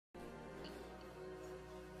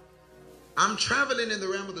I'm traveling in the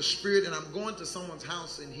realm of the spirit, and I'm going to someone's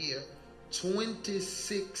house in here.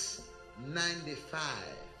 2695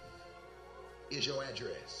 is your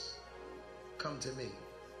address. Come to me.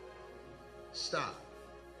 Stop.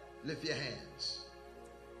 Lift your hands.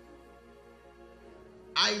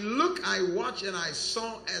 I look, I watch, and I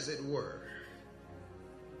saw, as it were,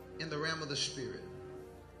 in the realm of the spirit.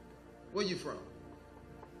 Where you from?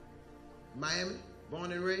 Miami?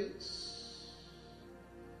 Born and raised?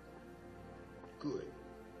 Good.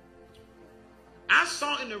 I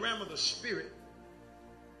saw in the realm of the spirit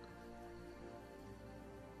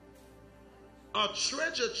a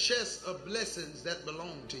treasure chest of blessings that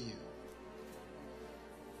belong to you.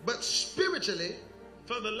 But spiritually,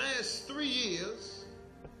 for the last 3 years,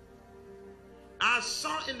 I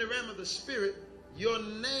saw in the realm of the spirit your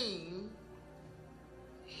name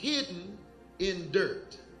hidden in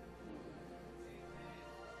dirt.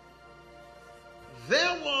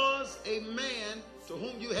 There was a man to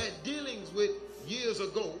whom you had dealings with years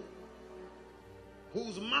ago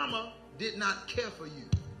whose mama did not care for you.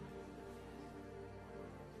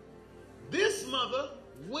 This mother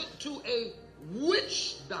went to a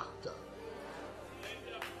witch doctor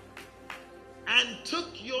and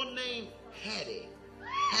took your name, Hattie,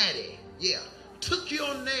 took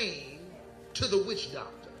your name to the witch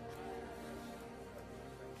doctor.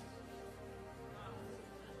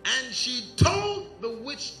 And she told the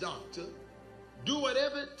witch doctor, do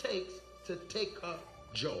whatever it takes to take her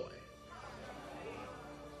joy.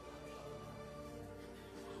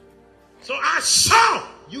 So I saw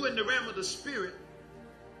you in the realm of the spirit,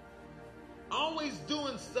 always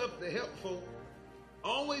doing stuff to help folk,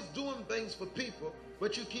 always doing things for people,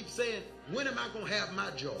 but you keep saying, when am I going to have my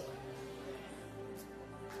joy?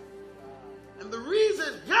 And the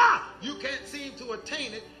reason you can't seem to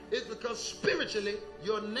attain it is because spiritually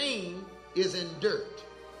your name is in dirt.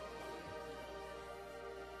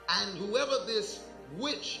 And whoever this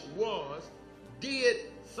witch was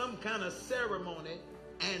did some kind of ceremony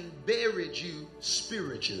and buried you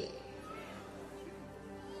spiritually.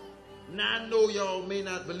 Now I know y'all may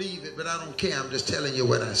not believe it, but I don't care. I'm just telling you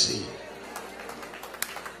what I see.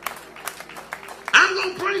 I'm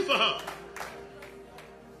going to pray for her.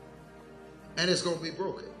 And it's going to be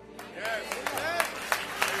broken.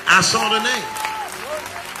 I saw the name.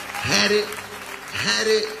 Had it.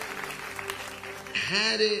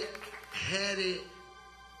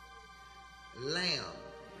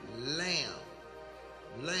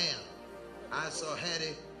 Lamb. I saw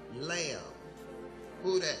Hattie Lamb.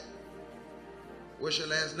 Who that? What's your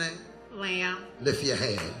last name? Lamb. Lift your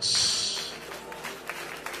hands.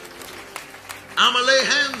 I'm going to lay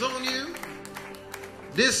hands on you.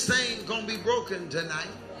 This thing going to be broken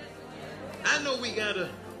tonight. I know we got a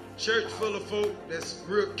church full of folk that's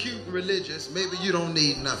real cute and religious. Maybe you don't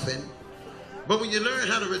need nothing. But when you learn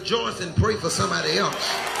how to rejoice and pray for somebody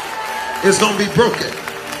else, it's going to be broken.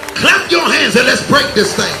 Clap your hands and let's break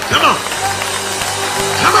this thing. Come on.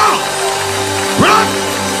 Come on.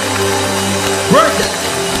 Break it.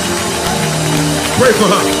 Pray for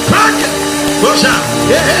her. Break it. Push out.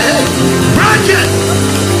 Hey. Break it.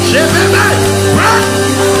 Break.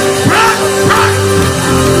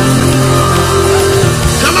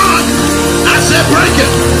 Come on. I said break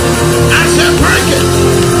it. I said break it.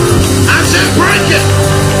 I said break it.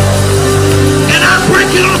 And I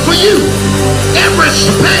break it off for you. Every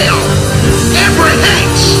spell, every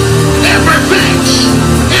hex, every vex,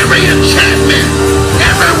 every enchantment,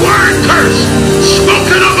 every word curse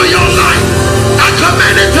spoken over your life, I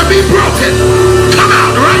command it to be broken. Come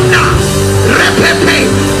out right now. Repepe,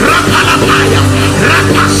 rapalapaya,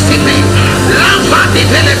 rapastipe,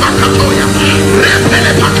 lamfandipelebakatoya,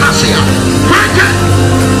 repelepakasia. Break it.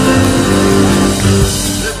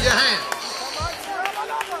 Lift your hands.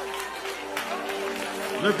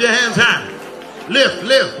 Lift your hands high. Lift.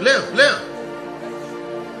 Lift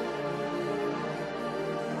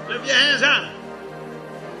your hands high.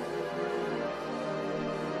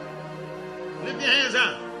 Lift your hands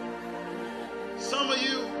high. Some of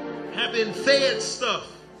you have been fed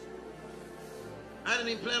stuff. I didn't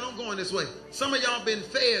even plan on going this way. Some of y'all been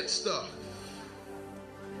fed stuff.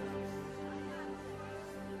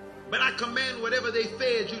 But I command whatever they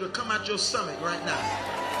fed you to come out your stomach right now.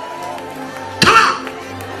 Come out!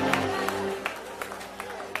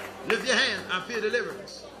 Lift your hand. I feel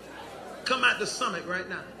deliverance. Come out the stomach right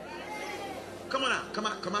now. Come on out. Come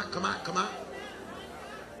out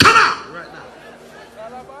right now.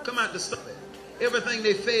 Come out the stomach. Everything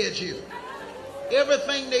they fed you.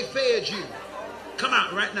 Come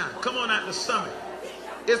out right now. Come on out the stomach.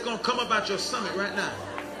 It's going to come up out your stomach right now.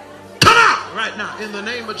 Come out right now in the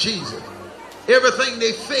name of Jesus. Everything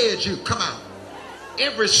they fed you, come out.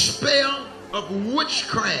 Every spell of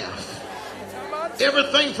witchcraft,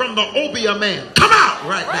 everything from the Obia man, come out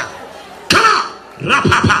right now. Come out.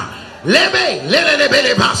 Rapapa. Lebe,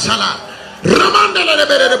 lele basala. You come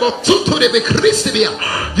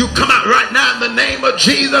out right now in the name of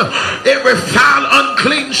Jesus. Every foul,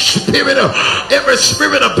 unclean spirit, every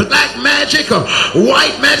spirit of black magic,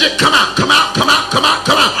 white magic, come out, come out, come out, come out,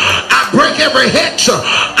 come out. I break every hex.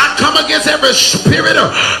 I come against every spirit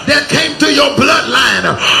that came to your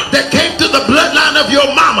bloodline, that came to the bloodline of your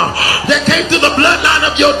mama, that came to the bloodline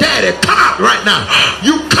of your daddy. Come out right now.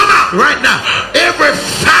 You come out right now. Every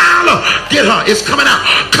foul, get her, it's coming out.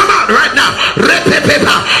 Come out right now.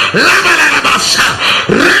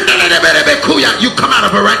 You come out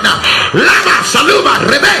of her right now. Lama saluba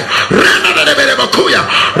rebe randa de berekuya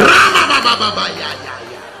rama baba baba ya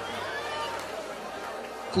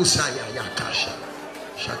kusaya yakasha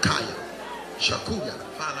shakaya shakuya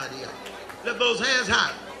faladia. Lift those hands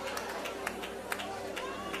high.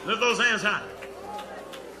 Lift those hands high.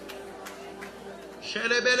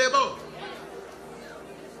 Shelebelebo.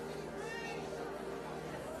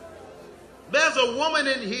 There's a woman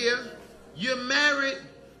in here. You're married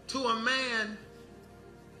to a man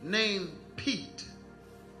named Pete.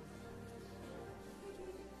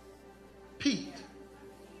 Pete.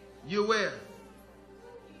 You where?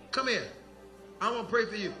 Come here. I want to pray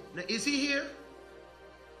for you. Now, is he here?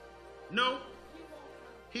 No?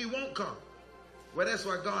 He won't come. Well, that's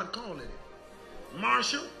why God called it.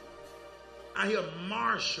 Marshall? I hear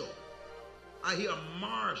Marshall. I hear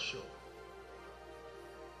Marshall.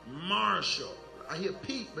 Marshall. I hear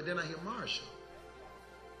Pete, but then I hear Marshall.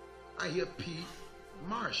 I hear Pete,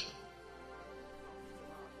 Marshall.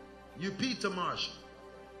 You Pete to Marshall.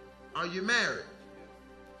 Are you married?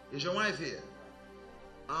 Is your wife here?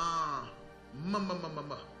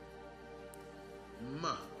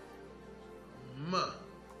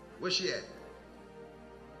 Where's she at?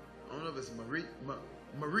 I don't know if it's Marie.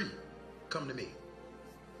 Marie, come to me.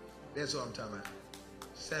 That's what I'm talking about.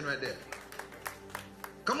 Stand right there.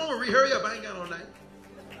 Come on, Marie, hurry up. I ain't got all night.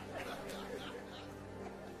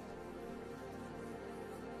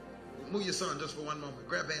 Move your son just for one moment.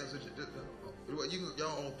 Grab hands with you.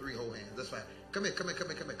 Y'all all three hold hands. That's fine. Come here, come here, come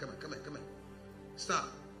here, come here, come here, come here, come here. Stop.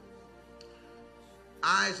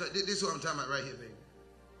 Eyes. This is what I'm talking about right here, baby.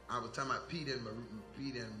 I was talking about Pete and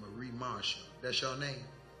Marie Marshall. That's your name?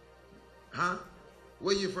 Huh?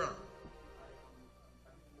 Where you from?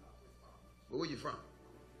 Where you from?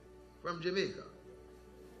 From Jamaica.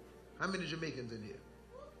 How many Jamaicans in here?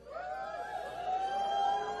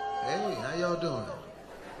 Hey, how y'all doing?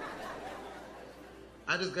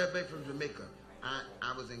 I just got back from Jamaica.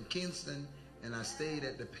 I was in Kingston and I stayed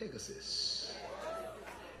at the Pegasus.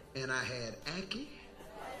 And I had ackee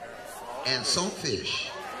and saltfish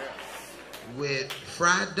with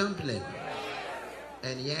fried dumpling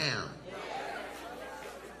and yam.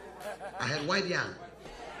 I had white yam.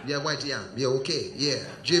 Yeah, white yam. Yeah, okay. Yeah.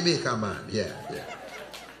 Jamaica man. Yeah, yeah.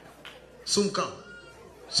 Soon come.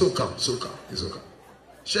 Soon come. Soon come. Soon come.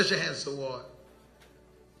 Stretch your hands toward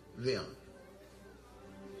them.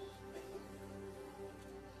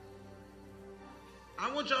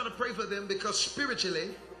 I want y'all to pray for them because spiritually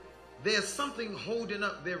there's something holding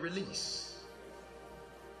up their release.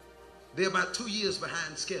 They're about 2 years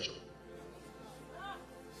behind schedule.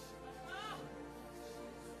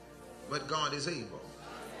 But God is able.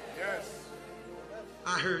 Yes.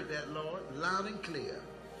 I heard that, Lord, loud and clear.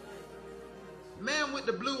 Man with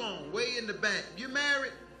the blue on, way in the back. You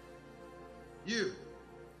married? You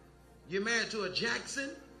married to a Jackson?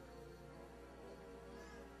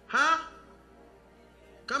 Huh?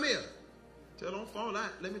 Come here. Tell don't fall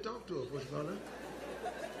out. Let me talk to her. What's going on?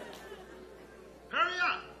 Hurry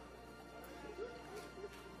up.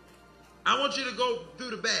 I want you to go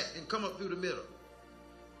through the back and come up through the middle.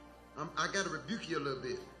 I got to rebuke you a little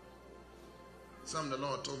bit. Something the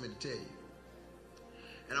Lord told me to tell you.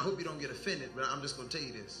 And I hope you don't get offended, but I'm just going to tell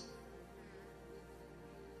you this.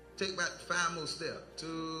 Take about 5 more steps.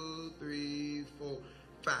 2, 3, 4,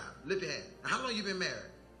 5. Lift your hand. How long you been married?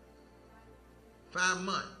 5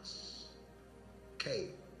 months. Okay.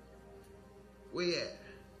 Where you at?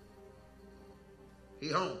 He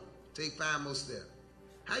home. Take 5 more steps.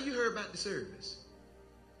 How you heard about the service?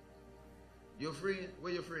 Your friend?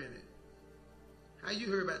 Where your friend at? How you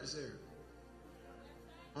heard about the service?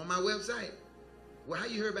 On my website. Well, how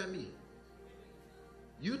you heard about me?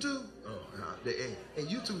 YouTube? Oh, and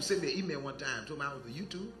YouTube sent me an email one time. Told me I was the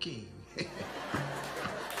YouTube king.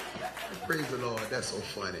 Praise the Lord. That's so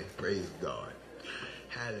funny. Praise God.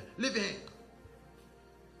 Lift your hand.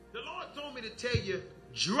 The Lord told me to tell you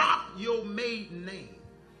drop your maiden name.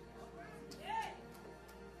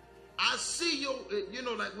 I see your, you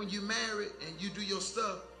know, like when you married and you do your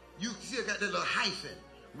stuff, you still got that little hyphen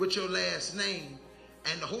with your last name,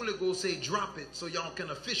 and the Holy Ghost say drop it so y'all can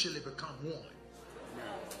officially become one.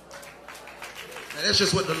 Now that's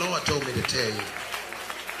just what the Lord told me to tell you.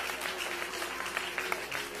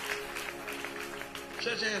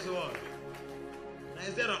 Shut your hands over. Now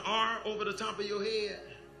is that an R over the top of your head?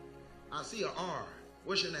 I see an R.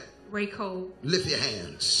 What's your name? Ray Cole. Lift your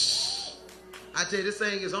hands. I tell you, this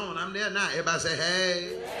thing is on. I'm there now. Everybody say,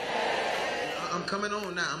 hey. I'm coming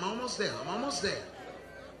on now. I'm almost there. I'm almost there.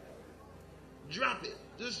 Drop it.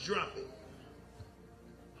 Just drop it.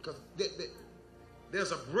 Because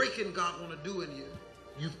there's a breaking God want to do in you.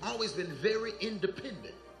 You've always been very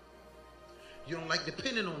independent. You don't like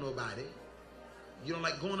depending on nobody. You don't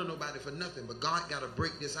like going to nobody for nothing. But God got to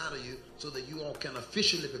break this out of you so that you all can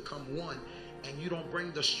officially become one. And you don't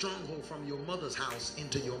bring the stronghold from your mother's house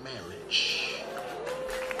into your marriage.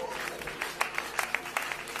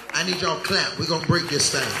 I need y'all clap. We're going to break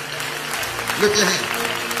this thing. Lift your hand.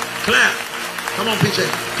 Clap. Come on, PJ.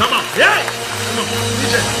 Come on. Yeah. Come on,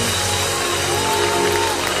 PJ.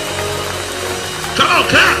 Come on,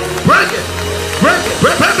 clap. Break it. Break it.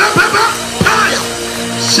 Break it. Fire.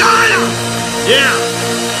 Shine. Yeah.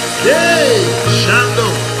 Yay. Shando.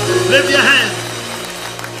 Lift your hand.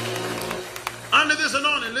 Under this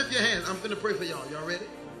anointing, lift your hands. I'm going to pray for y'all. Y'all ready?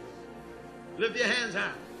 Lift your hands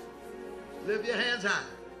high. Lift your hands high.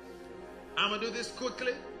 I'm going to do this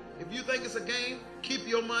quickly. If you think it's a game, keep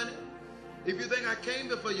your money. If you think I came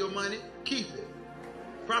here for your money, keep it.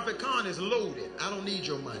 Prophet Carn is loaded. I don't need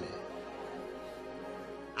your money.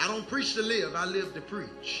 I don't preach to live. I live to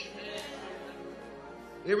preach.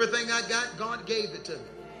 Everything I got, God gave it to me.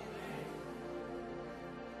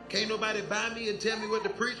 Can't nobody buy me and tell me what to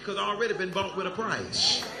preach because I already been bought with a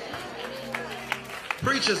price.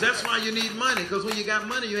 Preachers, that's why you need money, because when you got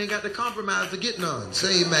money, you ain't got to compromise to get none.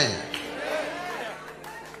 Say amen.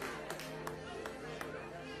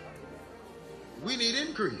 We need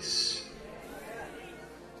increase.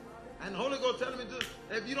 And the Holy Ghost telling me to,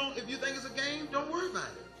 if you think it's a game, don't worry about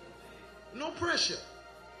it. No pressure.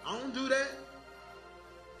 I don't do that.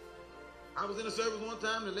 I was in a service one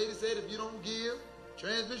time, the lady said, if you don't give,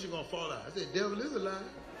 transmission gonna fall out. I said, devil is a lie.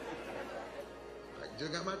 I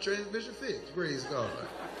just got my transmission fixed. Praise God.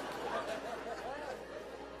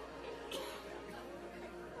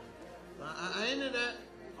 I ain't into that.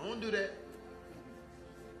 I don't do that.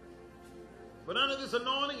 But under this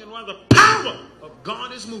anointing and while the power of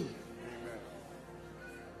God is moving,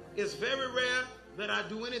 it's very rare that I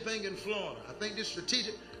do anything in Florida. I think this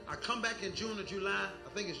strategic. I come back in June or July. I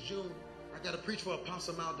think it's June. I got to preach for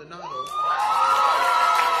Apostle Maldonado.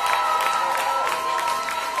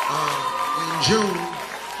 In June,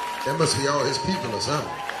 that must be all his people or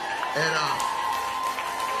something. And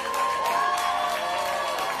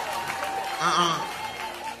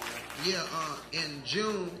in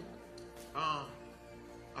June,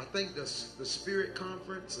 I think the Spirit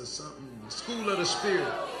Conference or something, School of the Spirit,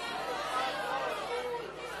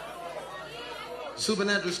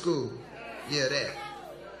 Supernatural School, yeah, that.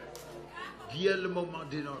 Guillermo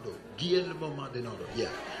Maldonado, yeah.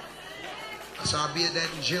 So I'll be at that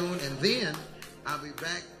in June, and then I'll be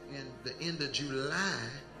back in the end of July.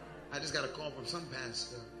 I just got a call from some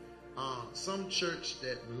pastor. Some church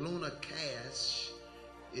that Luna Cash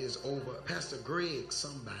is over. Pastor Greg,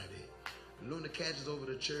 somebody. Luna Cash is over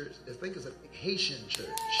the church. I think it's a Haitian church.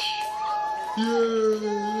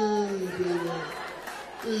 Yeah.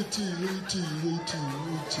 18.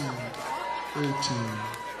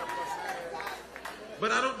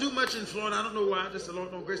 But I don't do much in Florida. I don't know why. Just the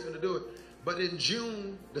Lord don't grace me to do it. But in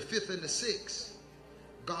June, the 5th and the 6th,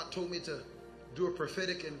 God told me to do a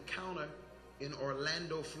prophetic encounter in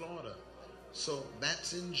Orlando, Florida. So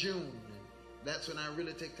that's in June. And that's when I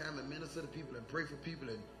really take time and minister to people and pray for people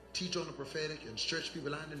and teach on the prophetic and stretch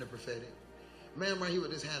people out in the prophetic. Man, right here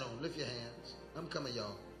with this hat on. Lift your hands. I'm coming,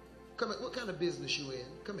 y'all. Come here. What kind of business you in?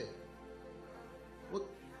 Come here. What?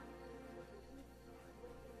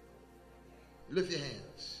 Lift your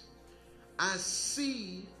hands. I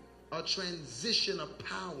see a transition of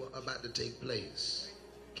power about to take place.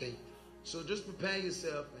 Okay? So just prepare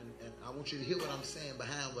yourself, and I want you to hear what I'm saying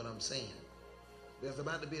behind what I'm saying. There's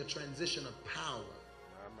about to be a transition of power.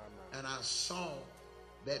 And I saw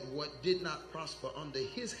that what did not prosper under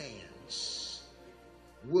his hands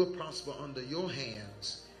will prosper under your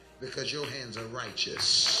hands because your hands are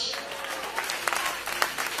righteous.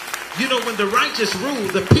 You know, when the righteous rule,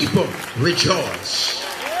 the people rejoice.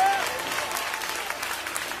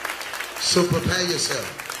 So prepare yourself.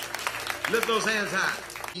 Lift those hands high.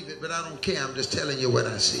 But I don't care. I'm just telling you what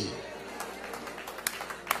I see.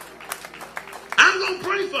 I'm going to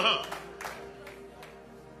pray for her.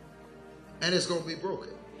 And it's going to be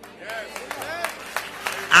broken.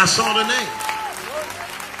 I saw the name.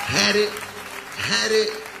 Had it.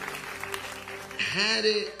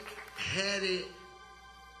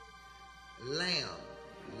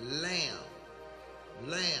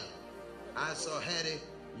 Lamb. I saw Hattie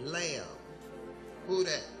Lamb. Who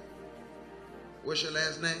that? What's your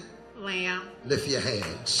last name? Lamb. Lift your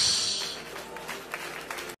hands.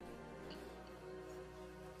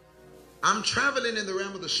 I'm traveling in the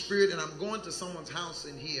realm of the spirit, and I'm going to someone's house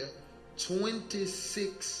in here.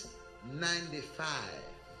 2695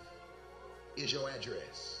 is your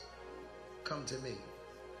address. Come to me.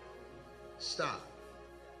 Stop.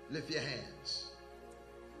 Lift your hands.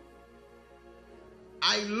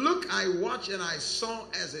 I watch, and I saw,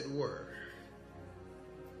 as it were,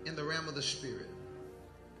 in the realm of the spirit.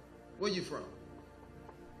 Where you from?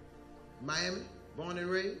 Miami? Born and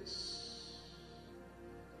raised?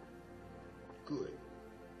 Good.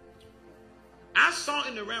 I saw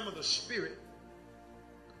in the realm of the spirit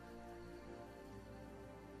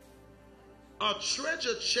a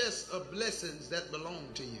treasure chest of blessings that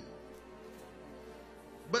belong to you.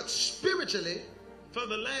 But spiritually, for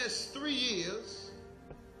the last 3 years,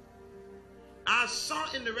 I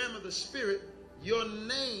saw in the realm of the spirit your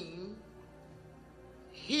name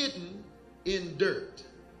hidden in dirt.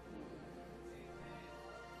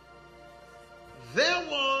 There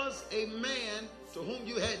was a man to whom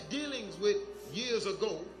you had dealings with years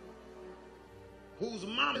ago, whose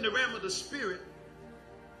mom in the realm of the spirit,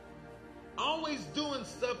 always doing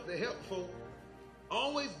stuff to help folk,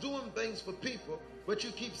 always doing things for people, but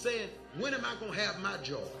you keep saying, when am I going to have my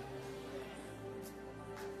joy?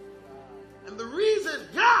 And the reason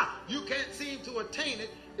you can't seem to attain it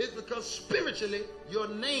is because spiritually your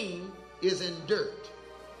name is in dirt.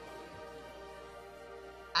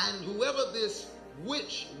 And whoever this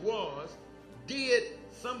witch was did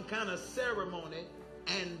some kind of ceremony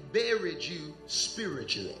and buried you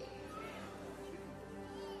spiritually.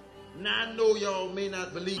 Now I know y'all may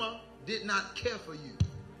not believe, did not care for you.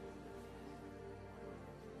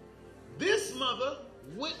 This mother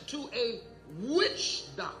went to a witch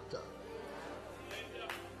doctor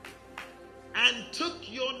and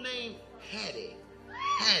took your name, Hattie,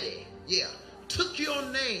 took your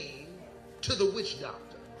name to the witch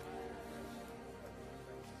doctor.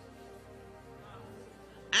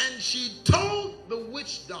 And she told the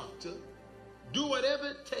witch doctor, do whatever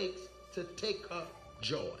it takes to take her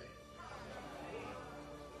joy.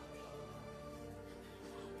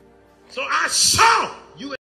 So I saw you